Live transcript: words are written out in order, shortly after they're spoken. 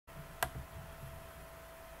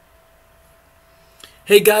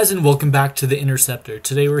Hey guys, and welcome back to The Interceptor.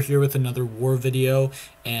 Today we're here with another war video,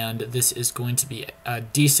 and this is going to be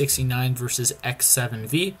D69 versus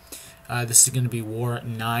x7v. This is going to be war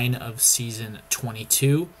 9 of season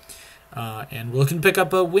 22, and we're looking to pick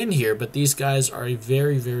up a win here, but these guys are a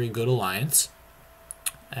very, very good alliance,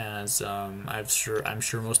 as I'm sure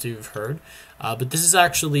most of you have heard. But this is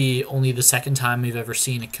actually only the second time we've ever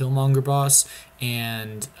seen a Killmonger boss,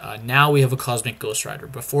 and now we have a Cosmic Ghost Rider.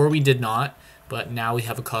 Before we did not, but now we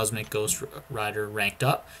have a Cosmic Ghost Rider ranked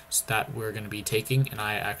up, so that we're going to be taking, and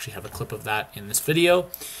I actually have a clip of that in this video.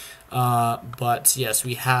 But yes,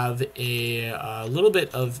 we have a little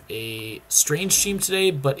bit of a strange team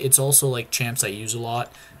today, but it's also like champs I use a lot.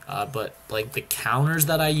 But like the counters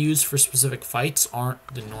that I use for specific fights aren't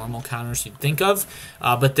the normal counters you'd think of.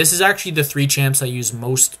 But this is actually the 3 champs I use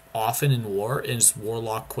most often in war, is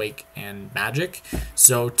Warlock, Quake, and Magic.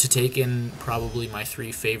 So to take in probably my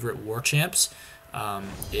 3 favorite war champs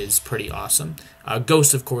is pretty awesome.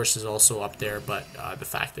 Ghost, of course, is also up there, but the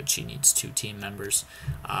fact that she needs 2 team members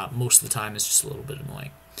most of the time is just a little bit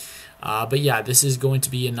annoying. But yeah, this is going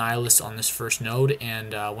to be a Nihilist on this first node,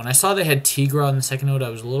 and when I saw they had Tigra on the second node, I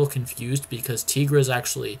was a little confused because Tigra is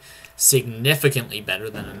actually significantly better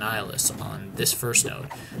than a Nihilist on this first node.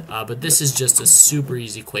 But this is just a super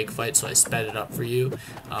easy Quake fight, so I sped it up for you.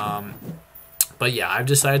 But yeah, I've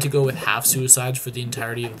decided to go with half suicides for the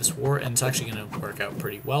entirety of this war, and it's actually going to work out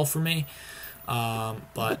pretty well for me.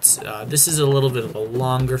 But this is a little bit of a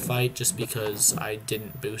longer fight just because I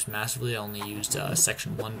didn't boost massively. I only used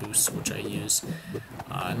section 1 boosts, which I use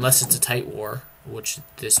unless it's a tight war, which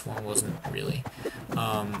this one wasn't really.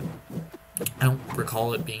 I don't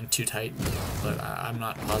recall it being too tight, but I'm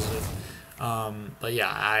not positive. But yeah,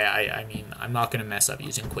 I mean, I'm not going to mess up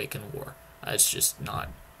using Quake in war. It's just not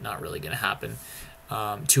really going to happen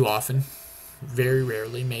too often. Very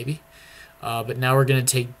rarely, maybe. But now we're going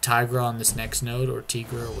to take Tigra on this next node, or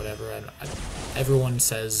Tigra, or whatever. Everyone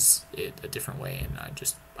says it a different way, and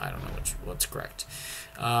I don't know what's correct.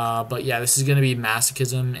 But yeah, this is going to be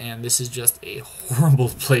Masochism, and this is just a horrible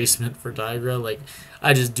placement for Tigra. Like,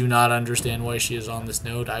 I just do not understand why she is on this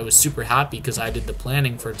node. I was super happy because I did the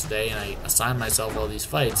planning for today, and I assigned myself all these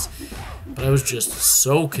fights, but I was just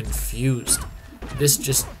so confused.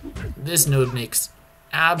 This node makes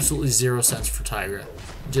absolutely 0 sense for Tigra.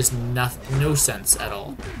 Just no sense at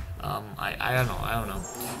all. I don't know.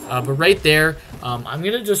 But right there, I'm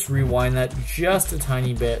gonna just rewind that just a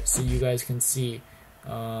tiny bit so you guys can see.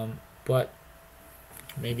 But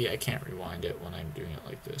maybe I can't rewind it when I'm doing it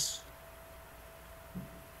like this.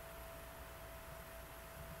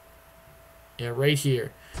 Yeah, right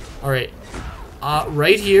here. All right,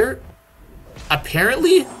 right here.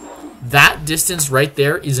 Apparently, that distance right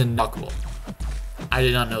there is unblockable. I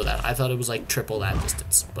did not know that. I thought it was like triple that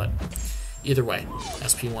distance, but either way,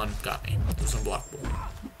 SP1 got me. It was unblockable.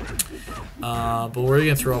 But we're going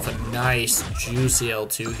to throw off a nice, juicy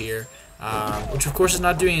L2 here, which of course is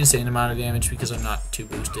not doing an insane amount of damage because I'm not too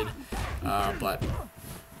boosted, but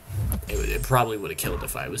it probably would have killed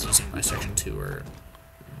if I was using my Section 2, or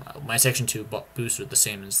my Section 2 boosts are the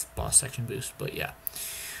same as boss Section boost, but yeah,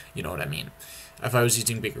 you know what I mean. If I was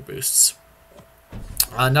using bigger boosts.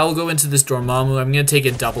 Now we'll go into this Dormammu. I'm going to take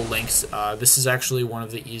it double linked. This is actually one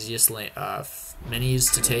of the easiest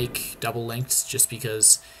minis to take double linked, just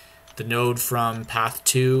because the node from path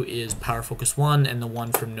 2 is power focus 1, and the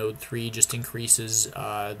one from node 3 just increases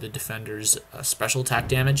the defender's special attack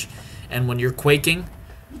damage. And when you're quaking,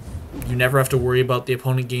 you never have to worry about the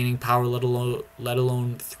opponent gaining power, let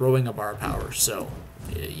alone throwing a bar power. So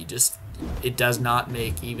it does not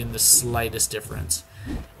make even the slightest difference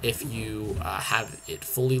if you have it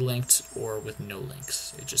fully linked or with no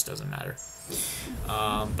links. It just doesn't matter.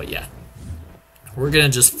 But yeah, we're gonna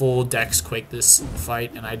just full dex Quake this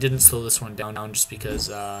fight, and I didn't slow this one down just because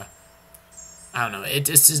I don't know, it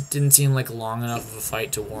just didn't seem like long enough of a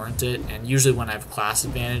fight to warrant it. And usually when I have class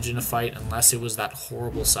advantage in a fight, unless it was that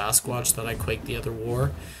horrible Sasquatch that I quaked the other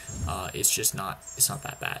war, it's not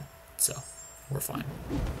that bad, so we're fine.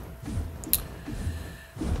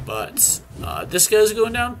 But this guy's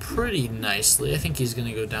going down pretty nicely. I think he's going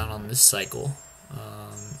to go down on this cycle.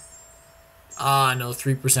 No,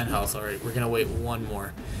 3% health. Alright, we're going to wait one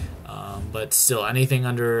more. But still, anything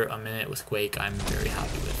under a minute with Quake, I'm very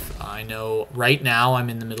happy with. I know right now I'm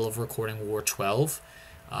in the middle of recording War 12,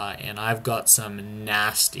 and I've got some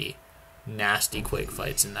nasty Quake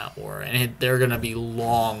fights in that war. And they're going to be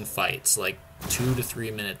long fights, like 2 to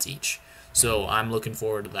 3 minutes each. So I'm looking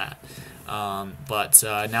forward to that. But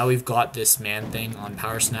now we've got this man thing on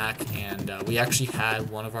Power Snack, and we actually had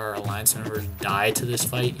one of our alliance members die to this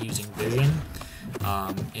fight using Vision.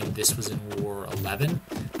 and this was in War 11.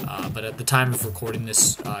 But at the time of recording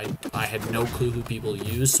this, I had no clue who people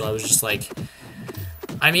used, so I was just like,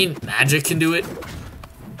 I mean, Magic can do it,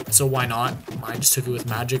 so why not? I just took it with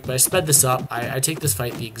Magic, but I sped this up. I take this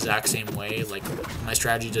fight the exact same way. Like, my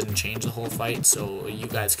strategy doesn't change the whole fight, so you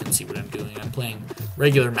guys can see what I'm doing. I'm playing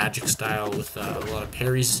regular Magic style with a lot of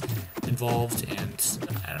parries involved, and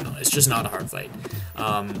I don't know, it's just not a hard fight.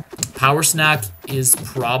 Power Snack is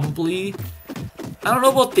probably, I don't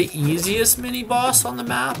know about the easiest mini-boss on the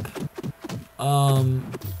map.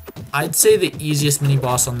 I'd say the easiest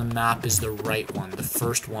mini-boss on the map is the right one, the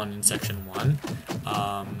first one in Section 1.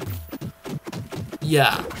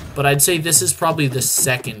 Yeah, but I'd say this is probably the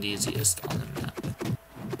second easiest on the map.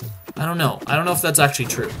 I don't know if that's actually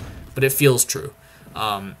true, but it feels true.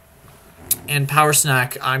 And Power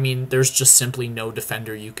Snack, I mean, there's just simply no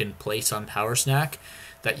defender you can place on Power Snack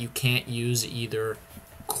that you can't use either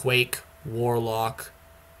Quake, Warlock,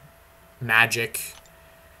 Magic.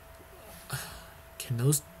 Can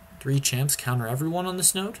those 3 champs counter everyone on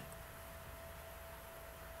this node?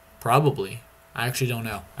 Probably. I actually don't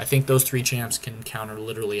know. I think those 3 champs can counter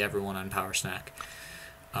literally everyone on Power Snack.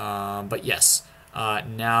 But yes,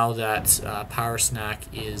 now that Power Snack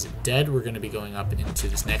is dead, we're going to be going up into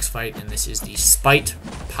this next fight, and this is the Spite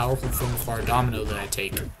Powerful From Afar Domino that I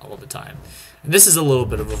take all the time. And this is a little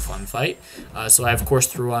bit of a fun fight. So I, of course,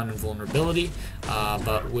 threw on Invulnerability,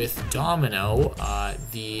 but with Domino,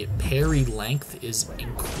 the parry length is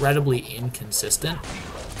incredibly inconsistent.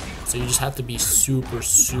 So you just have to be super,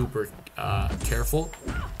 super careful.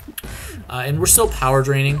 And we're still power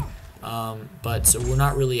draining, but so we're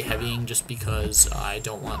not really heavying just because I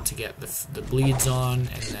don't want to get the bleeds on,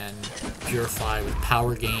 and then Purify with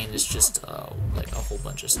power gain is just like a whole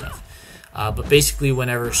bunch of stuff. But basically,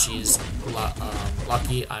 whenever she's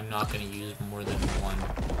lucky, I'm not going to use more than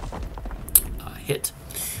 1 hit.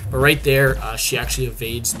 But right there, she actually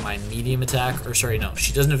evades my medium attack. Or sorry, no,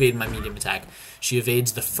 she doesn't evade my medium attack. She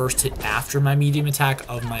evades the first hit after my medium attack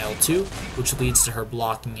of my L2, which leads to her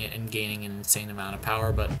blocking it and gaining an insane amount of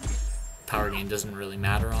power. But power gain doesn't really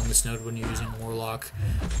matter on this node when you're using Warlock.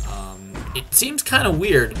 It seems kind of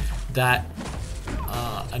weird that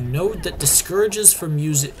a node that discourages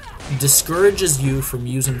you from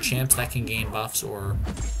using champs that can gain buffs or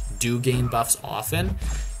do gain buffs often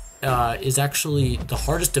is actually the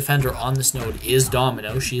hardest defender on this node is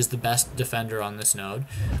Domino. She is the best defender on this node.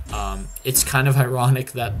 It's kind of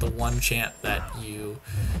ironic that the one champ that you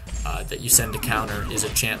send to counter is a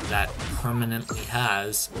champ that permanently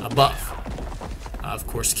has a buff. Of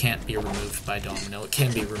course, can't be removed by Domino. It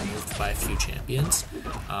can be removed by a few champions,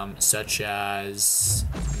 such as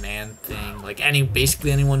Man-Thing, like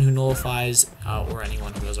basically anyone who nullifies or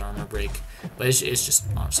anyone who has armor break. But it's just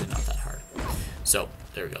honestly not that hard. So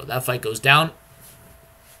there we go. That fight goes down.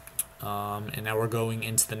 And now we're going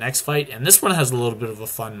into the next fight, and this one has a little bit of a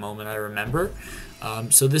fun moment, I remember.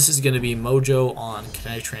 So this is going to be Mojo on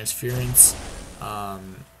Kinetic Transference,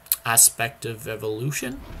 Aspect of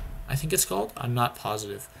Evolution, I think it's called. I'm not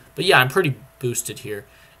positive. But yeah, I'm pretty boosted here,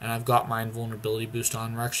 and I've got my Invulnerability boost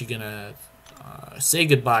on. We're actually going to say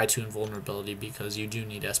goodbye to Invulnerability because you do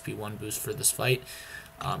need SP1 boost for this fight.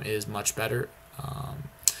 It is much better.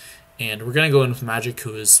 And we're going to go in with Magic,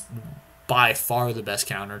 who is by far the best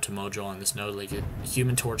counter to Mojo on this node. Like,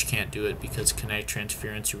 Human Torch can't do it because Kinetic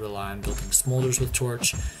Transference, you rely on building Smolders with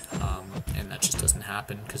Torch, and that just doesn't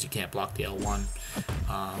happen because you can't block the L1.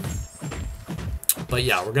 But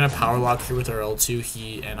yeah, we're going to Power Lock here with our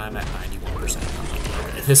L2, and I'm at 91%. I'm like,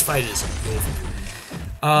 okay, this fight is over.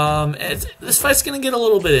 This fight's going to get a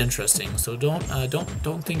little bit interesting, so don't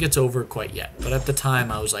think it's over quite yet. But at the time,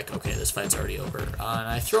 I was like, okay, this fight's already over. And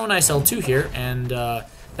I throw a nice L2 here, and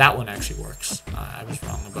that one actually works. I was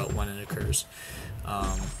wrong about when it occurs.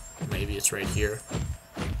 Maybe it's right here.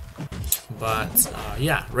 But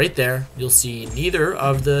yeah, right there, you'll see neither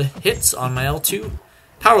of the hits on my L2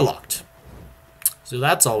 power locked. So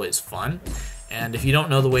that's always fun. And if you don't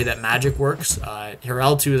know the way that Magic works, her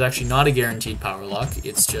L2 is actually not a guaranteed power lock.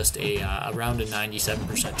 It's just around a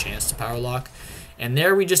 97% chance to power lock. And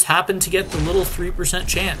there we just happen to get the little 3%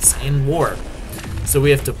 chance in War. So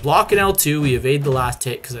we have to block an L2. We evade the last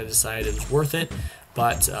hit because I decided it was worth it.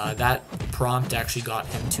 But that prompt actually got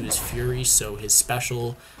him to his Fury. So his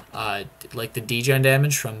special, like the degen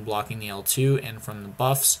damage from blocking the L2 and from the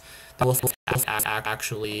buffs,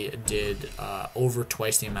 actually did over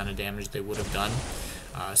twice the amount of damage they would have done.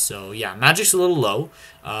 So yeah, Magic's a little low.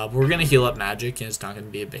 We're gonna heal up Magic, and it's not gonna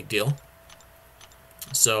be a big deal.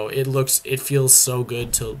 So it feels so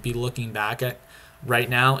good to be looking back at right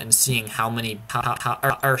now and seeing how many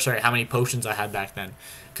how many potions I had back then,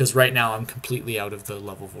 because right now I'm completely out of the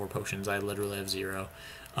level 4 potions. I literally have 0,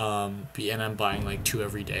 and I'm buying like 2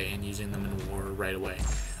 every day and using them in war right away.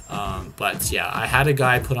 But yeah, I had a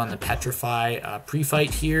guy put on the Petrify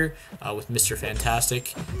pre-fight here with Mr.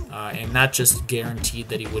 Fantastic, and that just guaranteed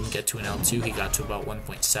that he wouldn't get to an L2. He got to about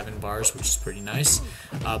 1.7 bars, which is pretty nice.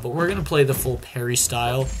 But we're going to play the full parry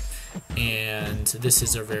style, and this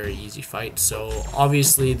is a very easy fight. So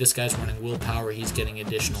obviously this guy's running willpower. He's getting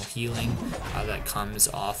additional healing that comes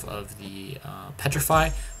off of the Petrify,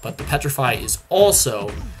 but the Petrify is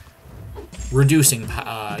also reducing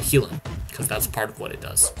healing, because that's part of what it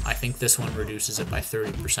does. I think this one reduces it by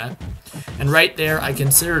 30%. And right there, I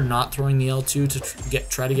considered not throwing the L2 to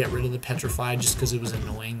try to get rid of the Petrify, just because it was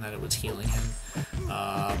annoying that it was healing him.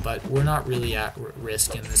 But we're not really at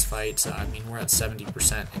risk in this fight. I mean, we're at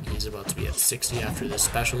 70%, and he's about to be at 60 after this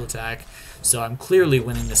special attack. So I'm clearly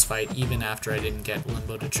winning this fight, even after I didn't get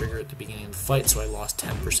Limbo to trigger at the beginning of the fight, so I lost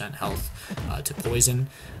 10% health to poison.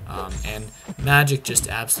 And Magic just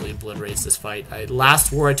absolutely obliterates this fight.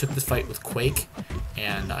 Last war I took this fight with Quake,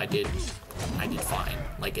 and I did fine.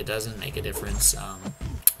 Like, it doesn't make a difference.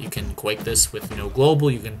 You can Quake this with no Global,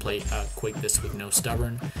 you can play Quake this with no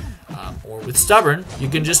Stubborn, or with Stubborn, you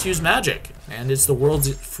can just use Magic, and it's the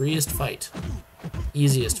world's freest fight.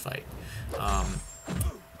 Easiest fight.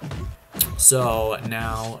 So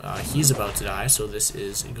now he's about to die, so this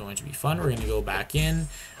is going to be fun. We're going to go back in.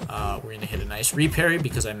 We're going to hit a nice reparry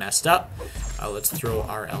because I messed up. Let's throw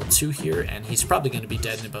our L2 here, and he's probably going to be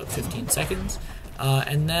dead in about 15 seconds.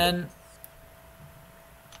 And then...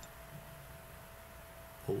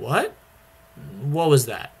 What? What was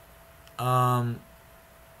that?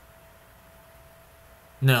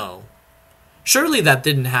 No. Surely that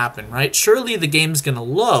didn't happen, right? Surely the game's going to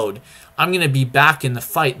load. I'm going to be back in the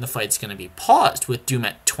fight, and the fight's going to be paused with Doom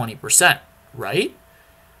at 20%, right?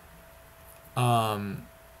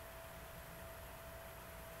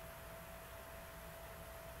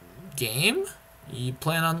 Game? You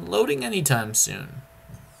plan on loading anytime soon?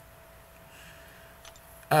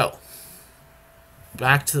 Oh.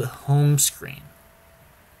 Back to the home screen.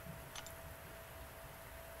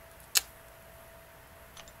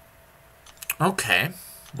 Okay.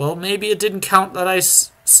 Well, maybe it didn't count that I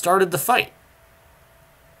started the fight.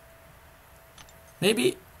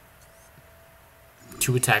 Maybe.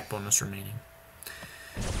 2 attack bonus remaining.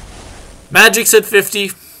 Magic's at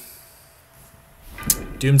 50.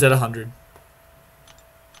 Doom's at 100.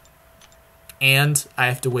 And I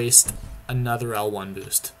have to waste another L1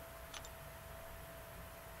 boost.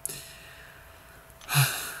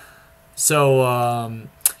 So,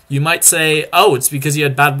 you might say, oh, it's because you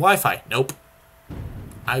had bad Wi-Fi. Nope.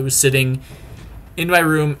 I was sitting in my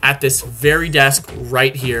room at this very desk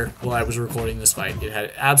right here while I was recording this fight. It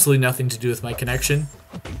had absolutely nothing to do with my connection.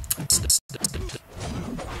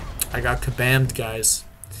 I got Kabammed, guys.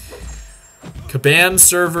 Kabam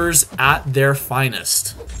servers at their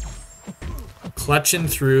finest. Clutching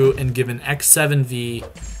through and giving x7v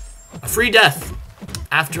a free death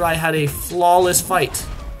after I had a flawless fight.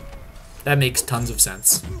 That makes tons of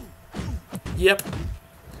sense. Yep.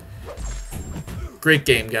 Great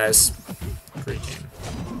game, guys. Great game.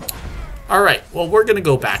 Alright, well, we're going to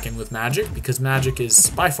go back in with Magic, because Magic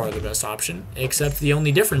is by far the best option, except the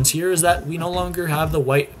only difference here is that we no longer have the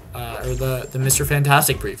white, or the Mr.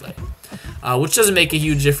 Fantastic pre-fight, which doesn't make a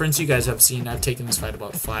huge difference. You guys have seen I've taken this fight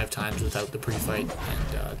about 5 times without the pre-fight,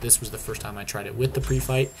 and this was the first time I tried it with the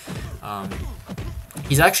pre-fight.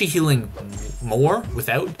 He's actually healing more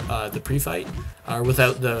without the pre-fight, or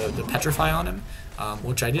without the Petrify on him,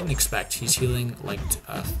 which I didn't expect. He's healing like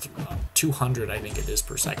 200, I think it is,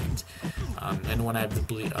 per second. And when I have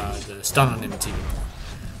the stun on him, it's even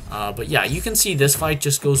more. But yeah, you can see this fight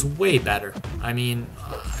just goes way better. I mean,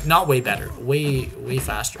 not way better, way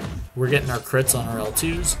faster. We're getting our crits on our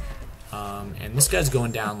L2s. And this guy's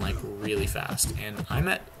going down like really fast, and I'm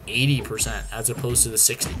at 80% as opposed to the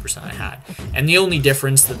 60% I had. And the only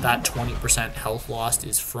difference that 20% health lost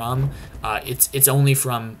is from, it's only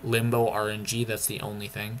from Limbo RNG. That's the only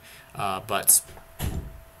thing. But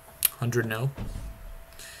 100 no.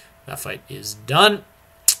 That fight is done.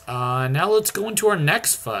 Now let's go into our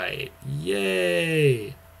next fight.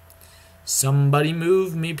 Yay! Somebody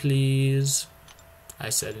move me, please. I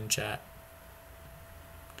said in chat.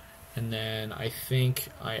 And then I think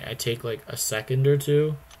I take like a second or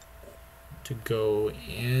two to go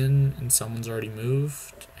in, and someone's already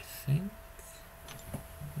moved, I think.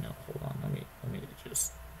 No, hold on, let me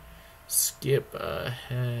just skip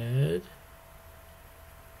ahead.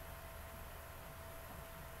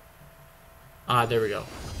 There we go.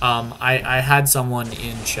 I had someone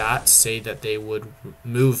in chat say that they would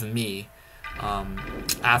move me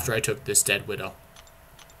after I took this Dead Widow.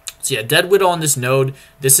 So yeah, Dead Widow on this node.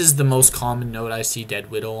 This is the most common node I see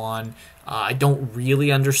Dead Widow on. I don't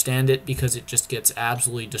really understand it because it just gets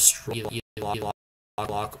absolutely destroyed.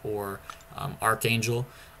 Lock or Archangel.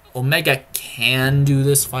 Omega can do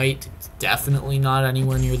this fight. It's definitely not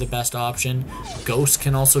anywhere near the best option. Ghost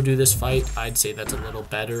can also do this fight. I'd say that's a little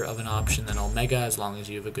better of an option than Omega as long as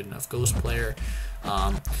you have a good enough Ghost player.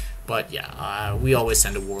 But yeah, we always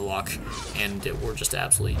send a Warlock, and we're just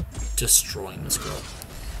absolutely destroying this girl.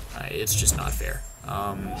 It's just not fair.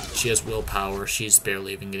 She has willpower. She's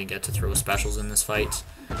barely even going to get to throw specials in this fight.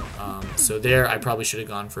 So there, I probably should have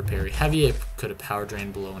gone for parry heavy. I could have power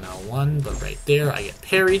drained below an L1, but right there, I get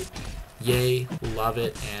parried. Yay, love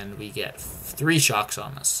it, and we get 3 shocks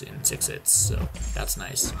on us in 6 hits, so that's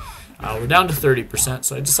nice. We're down to 30%,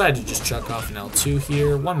 so I decided to just chuck off an L2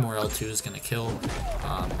 here. One more L2 is going to kill,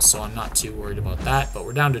 so I'm not too worried about that, but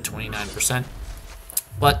we're down to 29%.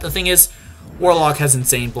 But the thing is, Warlock has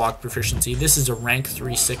insane block proficiency. This is a rank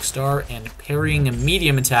 3 6-star, and parrying a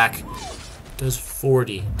medium attack does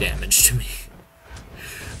 40 damage to me,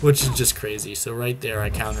 which is just crazy. So right there,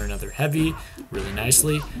 I counter another heavy really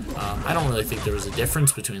nicely. I don't really think there was a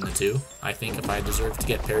difference between the two. I think if I deserved to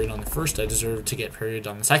get parried on the first, I deserved to get parried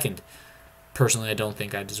on the second. Personally, I don't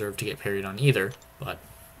think I deserve to get parried on either, but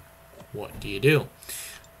what do you do?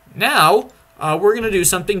 Now, we're going to do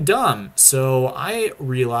something dumb. So I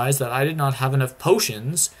realized that I did not have enough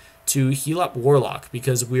potions to heal up Warlock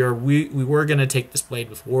because we were going to take this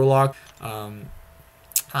blade with Warlock.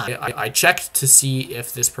 I checked to see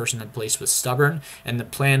if this person had placed with Stubborn, and the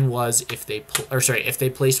plan was if they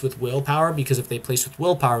placed with Willpower, because if they placed with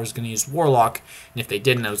Willpower, I was going to use Warlock, and if they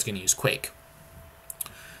didn't, I was going to use Quake.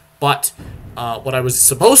 But what I was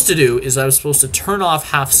supposed to do is I was supposed to turn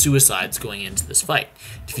off half suicides going into this fight.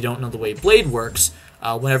 If you don't know the way Blade works,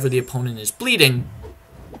 whenever the opponent is bleeding,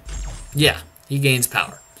 yeah, he gains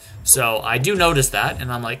power. So I do notice that,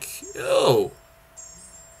 and I'm like, oh,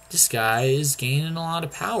 this guy is gaining a lot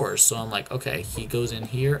of power. So I'm like, okay, he goes in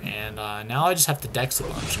here, and now I just have to dex a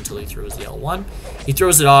bunch until he throws the L1. He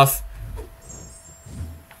throws it off,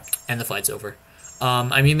 and the fight's over.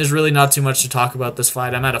 I mean, there's really not too much to talk about this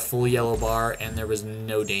fight. I'm at a full yellow bar, and there was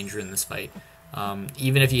no danger in this fight.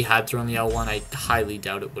 Even if he had thrown the L1, I highly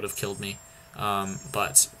doubt it would have killed me.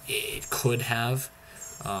 But it could have.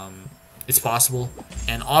 It's possible.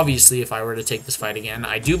 And obviously, if I were to take this fight again,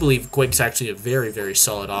 I do believe Quake's actually a very, very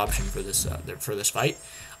solid option for this fight.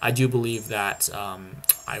 I do believe that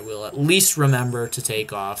I will at least remember to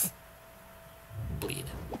take off Bleed.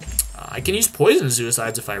 I can use Poison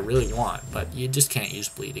Suicides if I really want, but you just can't use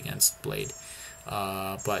Bleed against Blade.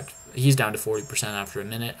 But he's down to 40% after a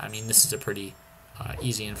minute. I mean, this is a pretty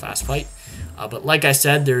easy and fast fight. But like I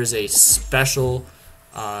said, there is a special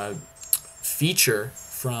feature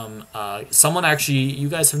from someone actually you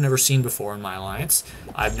guys have never seen before in my alliance.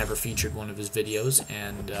 I've never featured one of his videos,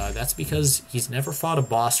 and that's because he's never fought a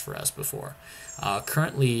boss for us before.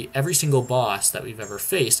 Currently, every single boss that we've ever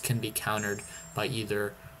faced can be countered by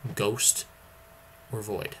either Ghost or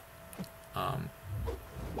Void. And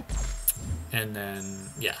then,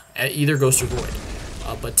 yeah, either Ghost or Void.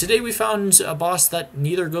 But today we found a boss that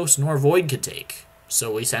neither Ghost nor Void could take,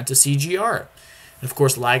 so we sent a CGR. And of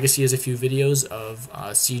course, Legacy has a few videos of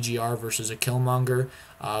CGR versus a Killmonger,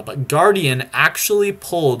 but Guardian actually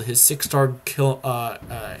pulled his 6-star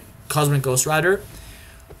Cosmic Ghost Rider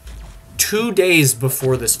 2 days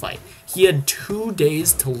before this fight. He had 2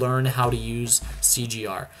 days to learn how to use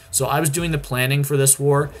CGR. So I was doing the planning for this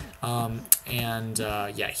war,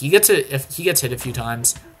 yeah, he gets hit a few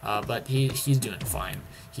times, but he's doing fine.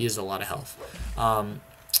 He has a lot of health.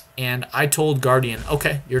 And I told Guardian,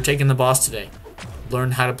 okay, you're taking the boss today.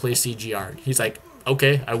 Learn how to play CGR. He's like,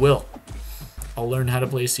 okay, I will. I'll learn how to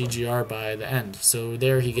play CGR by the end. So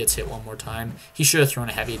there he gets hit one more time. He should have thrown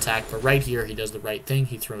a heavy attack, but right here he does the right thing.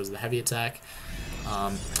 He throws the heavy attack.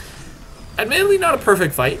 Admittedly not a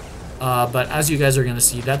perfect fight, but as you guys are going to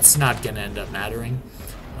see, that's not going to end up mattering.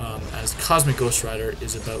 As Cosmic Ghost Rider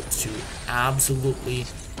is about to absolutely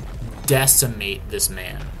decimate this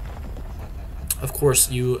man. Of course,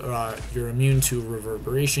 you're immune to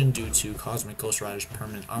reverberation due to Cosmic Ghost Rider's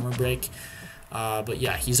permanent armor break. But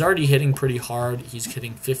yeah, he's already hitting pretty hard. He's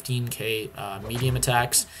hitting 15k medium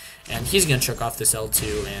attacks, and he's going to chuck off this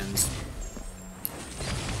L2, and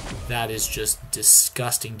that is just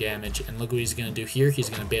disgusting damage. And look what he's going to do here. He's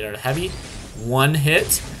going to bait out a heavy. One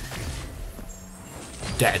hit.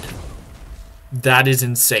 Dead. That is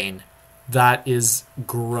insane. That is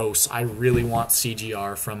gross. I really want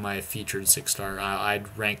CGR from my featured 6-star.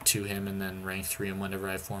 I'd rank 2 him and then rank 3 him whenever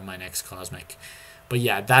I form my next Cosmic. But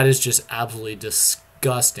yeah, that is just absolutely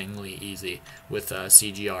disgustingly easy with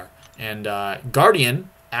CGR. And Guardian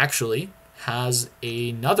actually has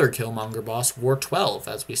another Killmonger boss, War 12,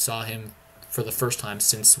 as we saw him for the first time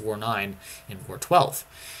since War 9 in War 12.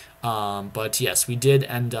 But yes, we did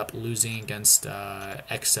end up losing against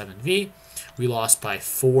x7v. We lost by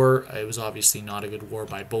 4. It was obviously not a good war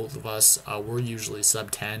by both of us. We're usually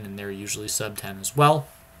sub 10, and they're usually sub 10 as well.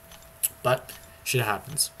 But shit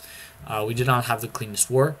happens. We did not have the cleanest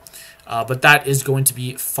war. But that is going to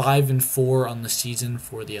be 5-4 on the season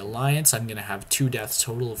for the Alliance. I'm going to have 2 deaths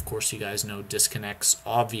total. Of course, you guys know disconnects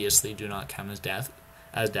obviously do not count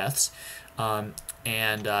as deaths. And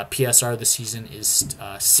PSR this season is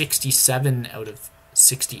 67 out of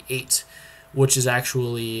 68, which is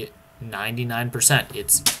actually 99%.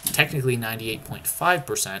 It's technically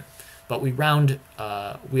 98.5%, but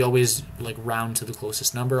we always like round to the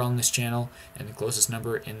closest number on this channel, and the closest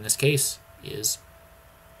number in this case is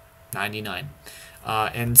 99.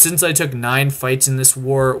 And since I took 9 fights in this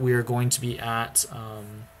war, we are going to be at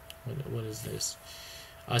what is this?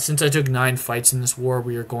 Since I took 9 fights in this war,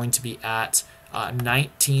 we are going to be at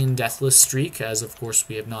 19 Deathless Streak, as of course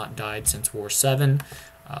we have not died since War 7,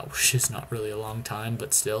 which is not really a long time,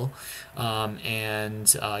 but still. Yeah,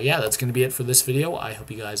 that's going to be it for this video. I hope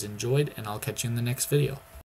you guys enjoyed, and I'll catch you in the next video.